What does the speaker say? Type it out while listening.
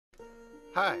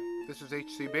Hi, this is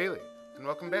H.C. Bailey, and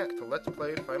welcome back to Let's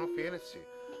Play Final Fantasy.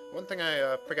 One thing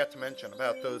I forgot to mention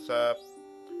about those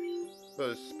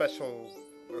special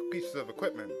pieces of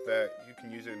equipment that you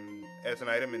can use as an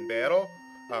item in battle,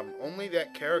 only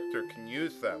that character can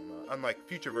use them, unlike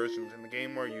future versions in the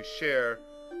game where you share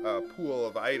a pool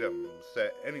of items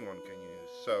that anyone can use.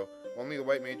 So only the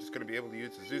White Mage is going to be able to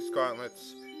use the Zeus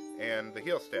Gauntlets and the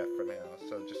Heal Staff for now,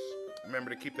 so just remember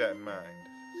to keep that in mind.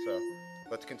 So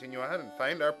let's continue on and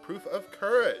find our proof of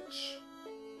courage.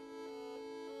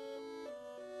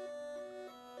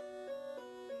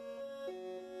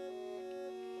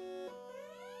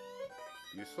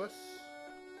 Useless.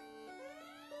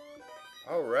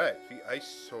 Alright, the Ice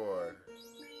Sword.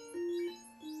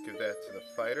 Give that to the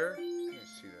fighter. Let me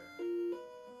see that.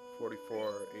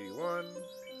 4481.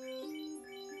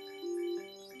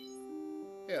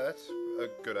 Yeah, that's a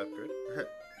good upgrade.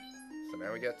 So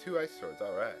now we got 2 Ice Swords,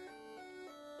 alright.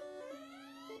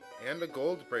 And a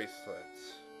gold bracelet.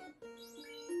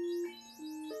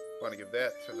 Want to give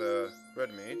that to the Red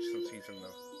Mage since he's in the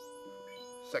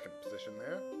second position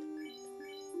there.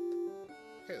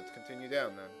 Okay, let's continue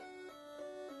down then.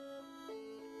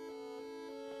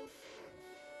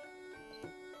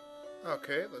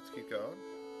 Okay, let's keep going.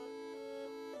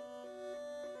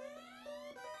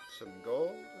 Some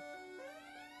gold.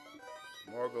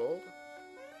 Some more gold.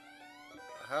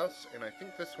 A house, and I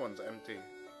think this one's empty.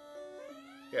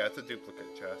 Yeah, it's a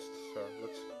duplicate chest, so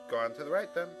let's go on to the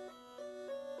right then.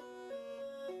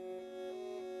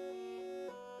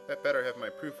 That better have my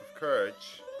proof of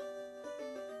courage.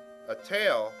 A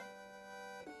tail?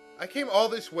 I came all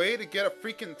this way to get a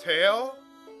freaking tail?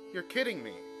 You're kidding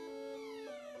me.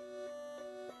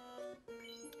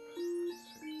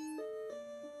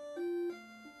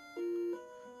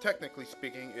 Technically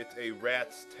speaking, it's a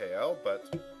rat's tail, but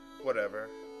whatever.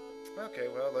 Okay,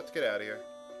 well, let's get out of here.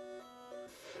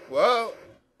 Whoa!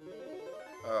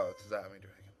 Oh, it's a zombie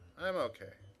dragon. I'm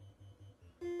okay.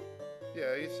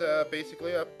 Yeah, he's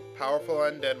basically a powerful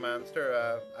undead monster.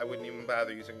 I wouldn't even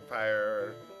bother using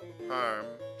fire or harm.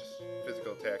 Just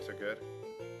physical attacks are good.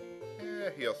 Yeah,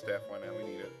 heal staff, why not? We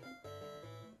need it.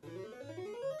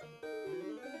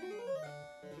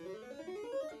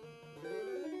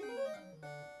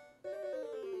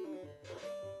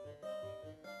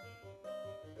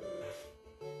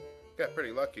 Got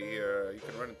pretty lucky here. You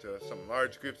can run into some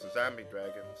large groups of zombie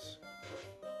dragons.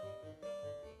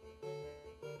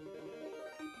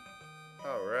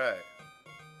 Alright.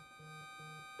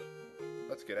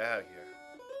 Let's get out of here.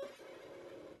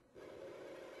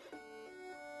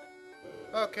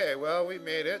 Okay, well, we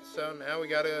made it, so now we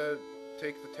gotta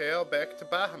take the tail back to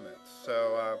Bahamut.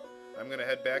 So, I'm gonna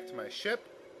head back to my ship,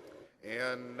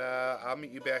 and I'll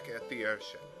meet you back at the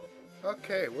airship.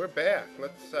 Okay, we're back.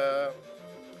 Let's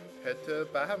head to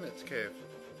Bahamut's cave.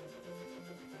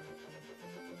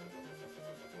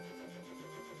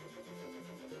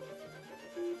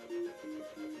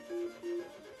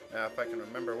 Now, if I can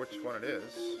remember which one it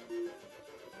is.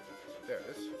 There it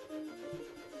is.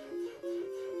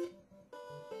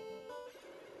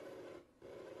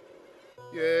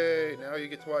 Yay! Now you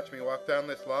get to watch me walk down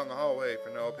this long hallway for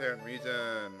no apparent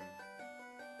reason.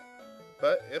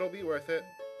 But it'll be worth it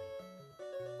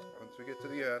once we get to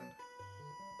the end.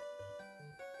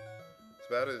 It's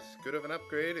about as good of an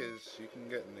upgrade as you can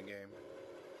get in the game.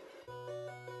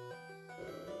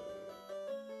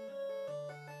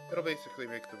 It'll basically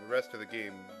make the rest of the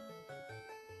game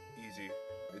easy.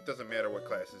 It doesn't matter what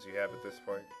classes you have at this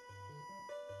point.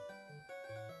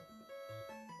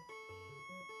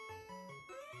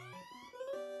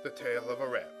 The tale of a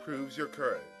rat proves your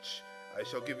courage. I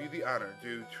shall give you the honor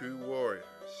due true warriors.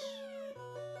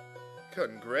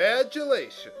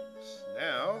 Congratulations!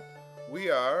 Now, we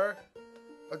are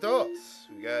adults.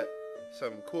 We got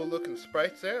some cool looking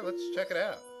sprites there. Let's check it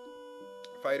out.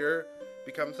 Fighter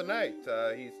becomes a knight.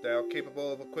 He's now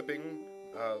capable of equipping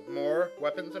more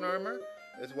weapons and armor,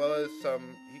 as well as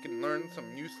he can learn some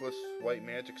useless white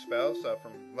magic spells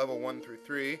from level 1 through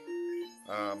 3.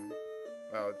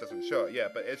 Well, it doesn't show it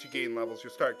yet, but as you gain levels,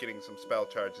 you'll start getting some spell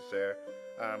charges there.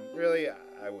 Really,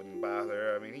 I wouldn't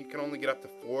bother. I mean, he can only get up to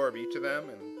 4 of each of them,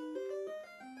 and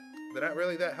they're not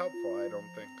really that helpful, I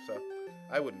don't think, so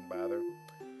I wouldn't bother.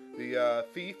 The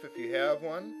thief, if you have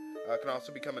one, can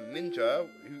also become a ninja.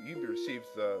 He receives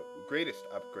the greatest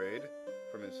upgrade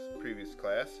from his previous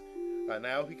class.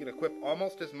 Now he can equip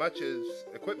almost as much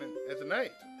equipment as a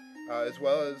knight, as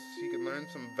well as he can learn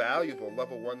some valuable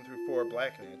level 1 through 4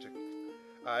 black magic.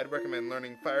 I'd recommend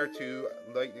learning Fire 2,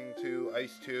 Lightning 2,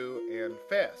 Ice 2, and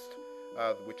Fast,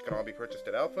 which can all be purchased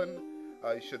at Elfin.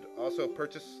 You should also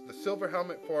purchase the silver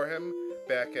helmet for him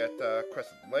back at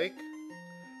Crescent Lake.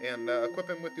 and equip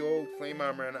him with the old flame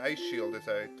armor and ice shield as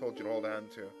I told you to hold on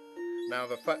to. Now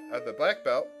the black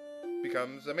belt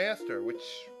becomes a master, which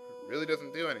really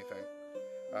doesn't do anything.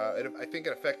 I think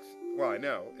it affects, well, I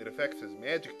know, it affects his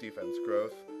magic defense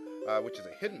growth, which is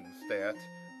a hidden stat,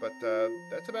 but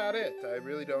that's about it. I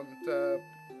really don't,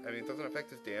 I mean, it doesn't affect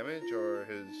his damage or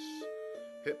his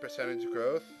hit percentage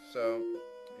growth, so,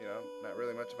 you know, not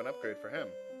really much of an upgrade for him.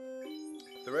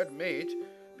 The red mage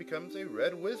becomes a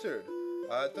red wizard.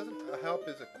 It doesn't help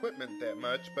his equipment that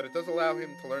much, but it does allow him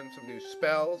to learn some new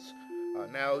spells.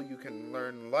 Now you can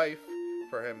learn life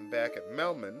for him back at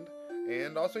Melmond,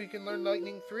 and also you can learn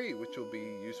Lightning 3, which will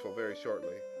be useful very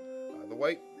shortly. The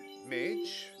white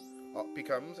mage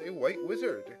becomes a white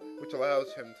wizard, which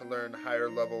allows him to learn higher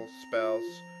level spells.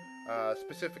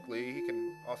 Specifically, he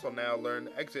can also now learn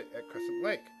Exit at Crescent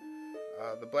Lake.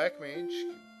 The black mage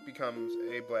becomes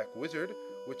a black wizard,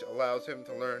 which allows him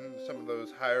to learn some of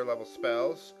those higher level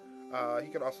spells. He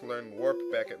can also learn Warp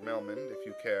back at Melmond if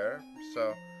you care.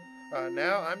 So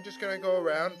now I'm just going to go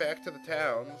around back to the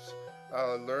towns,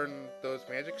 learn those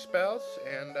magic spells,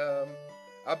 and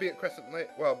I'll be at Crescent Lake.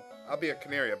 Well, I'll be at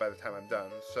Canaria by the time I'm done.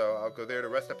 So I'll go there to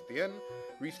rest up at the inn,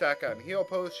 restock on heal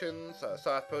potions,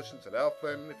 soft potions at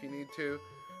Elfland if you need to,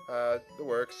 the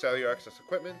works, sell your excess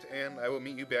equipment, and I will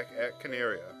meet you back at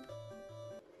Canaria.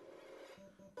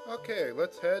 Okay,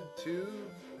 let's head to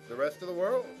the rest of the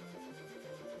world.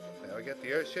 Now we got the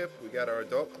airship, we got our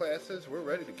adult classes, we're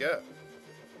ready to go.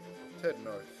 Let's head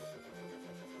north.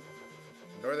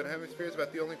 The Northern Hemisphere is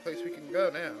about the only place we can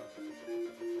go now.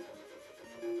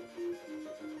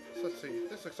 So let's see,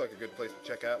 this looks like a good place to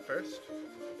check out first.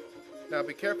 Now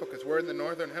be careful because we're in the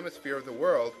Northern Hemisphere of the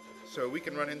world, so we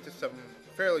can run into some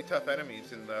fairly tough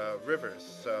enemies in the rivers,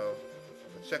 so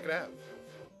let's check it out.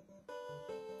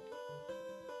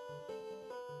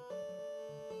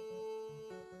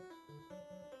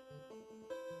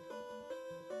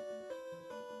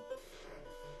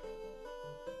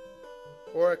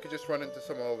 Or I could just run into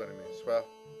some old enemies. Well,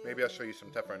 maybe I'll show you some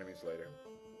tougher enemies later.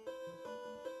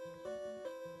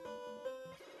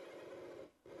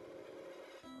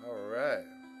 Alright.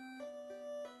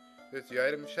 There's the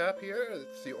item shop here.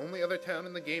 It's the only other town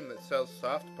in the game that sells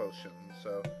soft potions,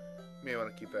 so you may want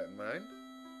to keep that in mind.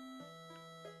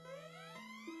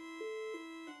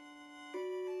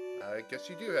 I guess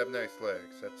you do have nice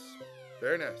legs. That's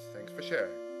very nice. Thanks for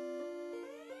sharing.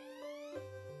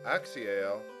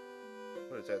 Oxyale.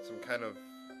 What is that, some kind of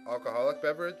alcoholic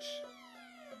beverage?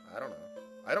 I don't know.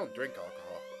 I don't drink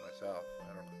alcohol myself. I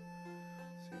don't know.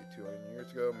 Let's see, 200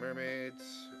 years ago,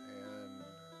 mermaids, and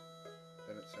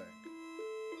then it sank.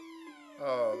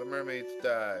 Oh, the mermaids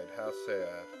died. How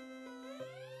sad.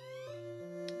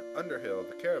 Underhill,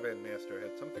 the caravan master,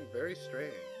 had something very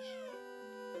strange.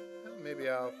 Well, maybe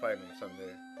I'll find him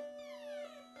someday.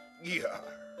 Yeah.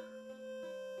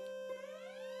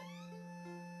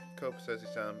 Cope says he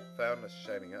found a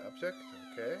shining object.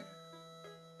 Okay.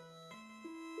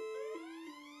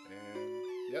 And,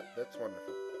 yep, that's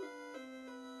wonderful.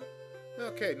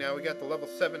 Okay, now we got the level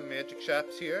 7 magic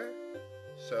shops here.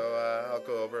 So, I'll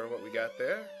go over what we got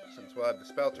there, since we'll have the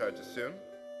spell charges soon.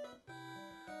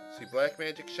 Let's see, Black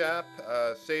Magic Shop,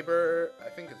 Saber, I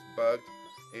think is bugged,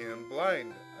 and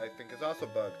Blind, I think is also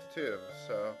bugged, too.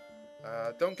 So,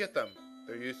 don't get them.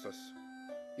 They're useless.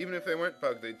 Even if they weren't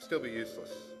bugged, they'd still be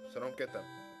useless. So don't get them.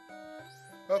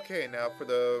 Okay, now for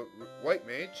the White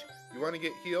Mage, you want to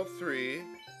get healed 3.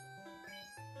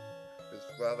 As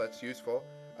well, that's useful.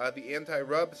 The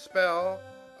anti-rub spell,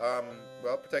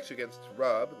 well, protects you against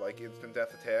rub, like instant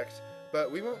death attacks. But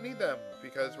we won't need them,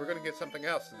 because we're going to get something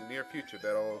else in the near future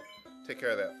that'll take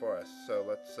care of that for us. So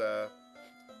let's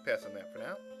pass on that for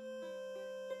now.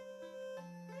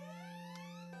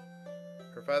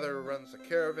 Her father runs a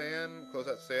caravan,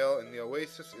 closeout sale in the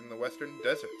oasis in the western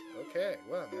desert. Okay,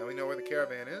 well, now we know where the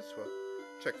caravan is. We'll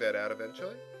check that out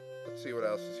eventually. Let's see what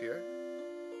else is here.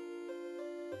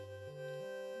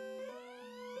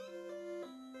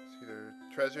 See, there are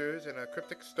treasures and a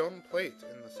cryptic stone plate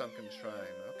in the sunken shrine.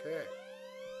 Okay.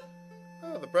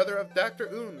 Oh, the brother of Dr.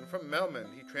 Un from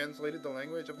Melmond. He translated the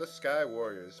language of the Sky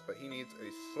Warriors, but he needs a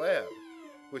slab,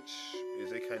 which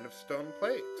is a kind of stone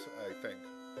plate, I think.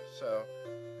 So,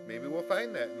 maybe we'll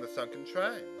find that in the sunken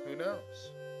shrine. Who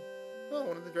knows? Oh,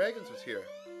 one of the dragons was here.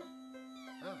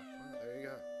 Oh, well, there you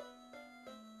go.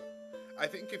 I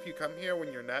think if you come here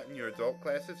when you're not in your adult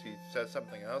classes, he says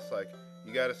something else, like,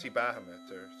 you gotta see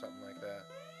Bahamut, or something like that.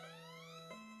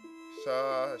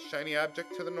 Saw a shiny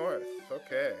object to the north.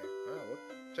 Okay, well,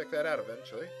 we'll check that out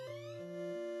eventually.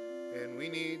 And we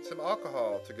need some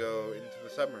alcohol to go into the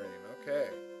submarine. Okay.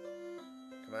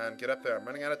 Come on, get up there. I'm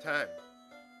running out of time.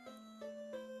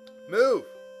 Move!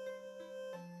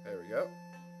 There we go.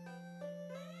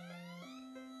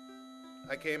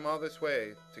 I came all this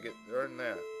way to earn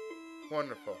that.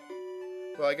 Wonderful.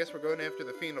 Well, I guess we're going after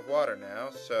the Fiend of Water now,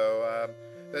 so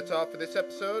that's all for this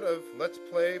episode of Let's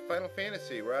Play Final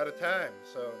Fantasy. We're out of time,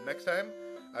 so next time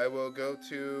I will go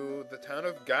to the town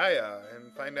of Gaia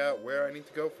and find out where I need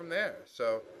to go from there.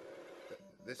 So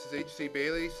this is HC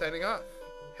Bailey signing off.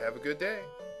 Have a good day.